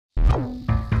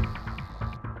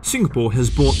Singapore has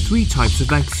bought three types of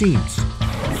vaccines: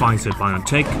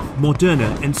 Pfizer-BioNTech, Moderna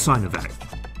and Sinovac.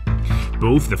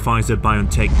 Both the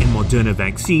Pfizer-BioNTech and Moderna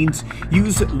vaccines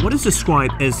use what is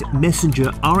described as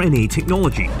messenger RNA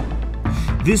technology.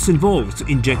 This involves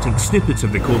injecting snippets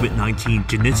of the COVID-19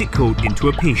 genetic code into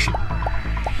a patient.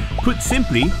 Put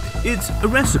simply, it's a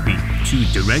recipe to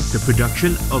direct the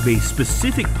production of a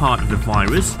specific part of the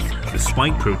virus, the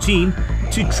spike protein,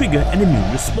 to trigger an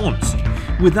immune response,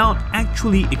 without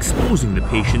actually exposing the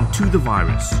patient to the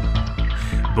virus.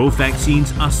 Both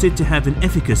vaccines are said to have an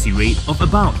efficacy rate of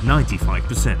about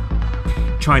 95%.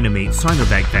 China-made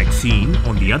Sinovac vaccine,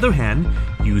 on the other hand,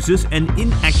 uses an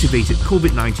inactivated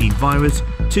COVID-19 virus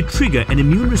to trigger an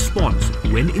immune response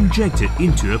when injected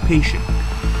into a patient.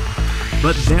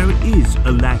 But there is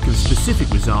a lack of specific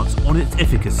results on its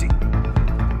efficacy.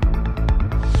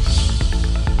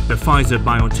 The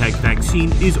Pfizer-BioNTech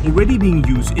vaccine is already being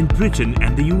used in Britain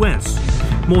and the US,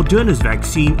 Moderna's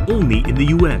vaccine only in the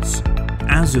US.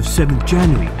 As of 7th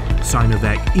January,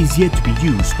 Sinovac is yet to be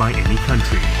used by any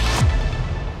country.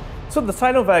 So the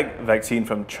Sinovac vaccine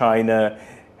from China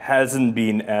hasn't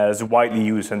been as widely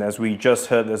used, and as we just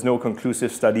heard, there's no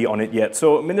conclusive study on it yet.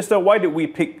 So, Minister, why did we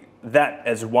pick that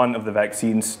as one of the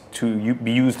vaccines to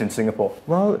be used in Singapore?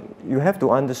 Well, you have to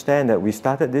understand that we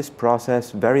started this process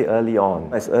very early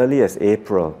on. As early as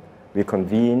April, we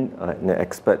convened an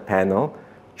expert panel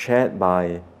chaired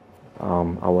by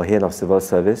our head of civil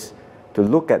service to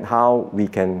look at how we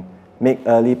can make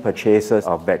early purchases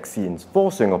of vaccines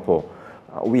for Singapore.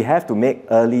 We have to make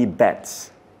early bets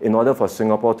in order for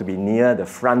Singapore to be near the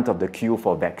front of the queue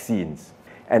for vaccines.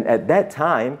 And at that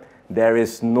time, there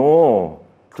is no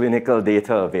clinical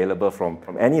data available from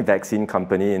any vaccine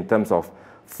company in terms of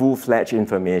full-fledged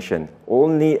information.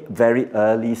 Only very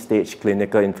early stage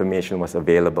clinical information was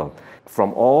available.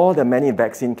 From all the many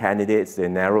vaccine candidates, they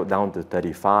narrowed down to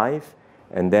 35,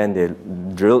 and then they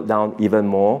drilled down even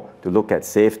more to look at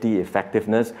safety,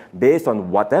 effectiveness, based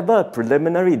on whatever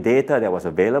preliminary data that was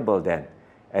available then.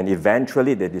 And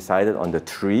eventually they decided on the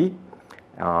three,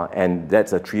 and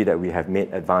that's a tree that we have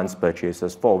made advanced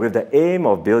purchases for, with the aim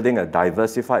of building a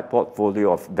diversified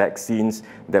portfolio of vaccines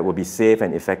that will be safe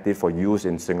and effective for use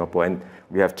in Singapore. And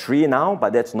we have three now,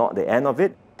 but that's not the end of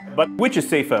it. But which is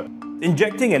safer,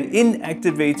 injecting an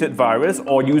inactivated virus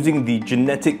or using the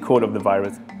genetic code of the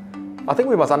virus? I think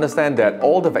we must understand that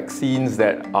all the vaccines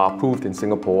that are approved in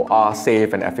Singapore are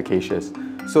safe and efficacious.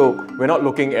 So we're not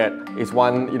looking at is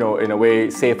one, in a way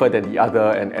safer than the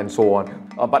other and so on.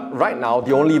 But right now,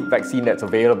 the only vaccine that's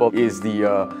available is the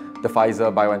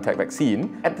Pfizer-BioNTech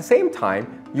vaccine. At the same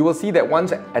time, you will see that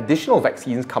once additional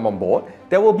vaccines come on board,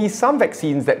 there will be some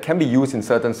vaccines that can be used in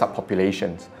certain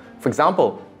subpopulations. For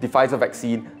example, the Pfizer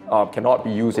vaccine cannot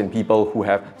be used in people who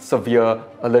have severe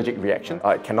allergic reaction.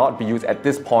 It cannot be used at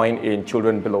this point in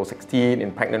children below 16,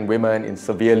 in pregnant women, in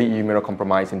severely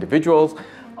immunocompromised individuals.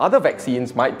 Other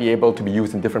vaccines might be able to be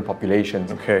used in different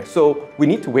populations. Okay. So we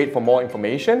need to wait for more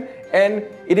information, and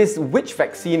it is which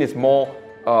vaccine is more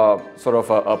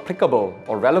applicable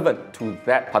or relevant to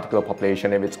that particular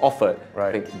population if it's offered. Right.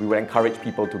 I think we would encourage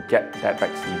people to get that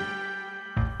vaccine.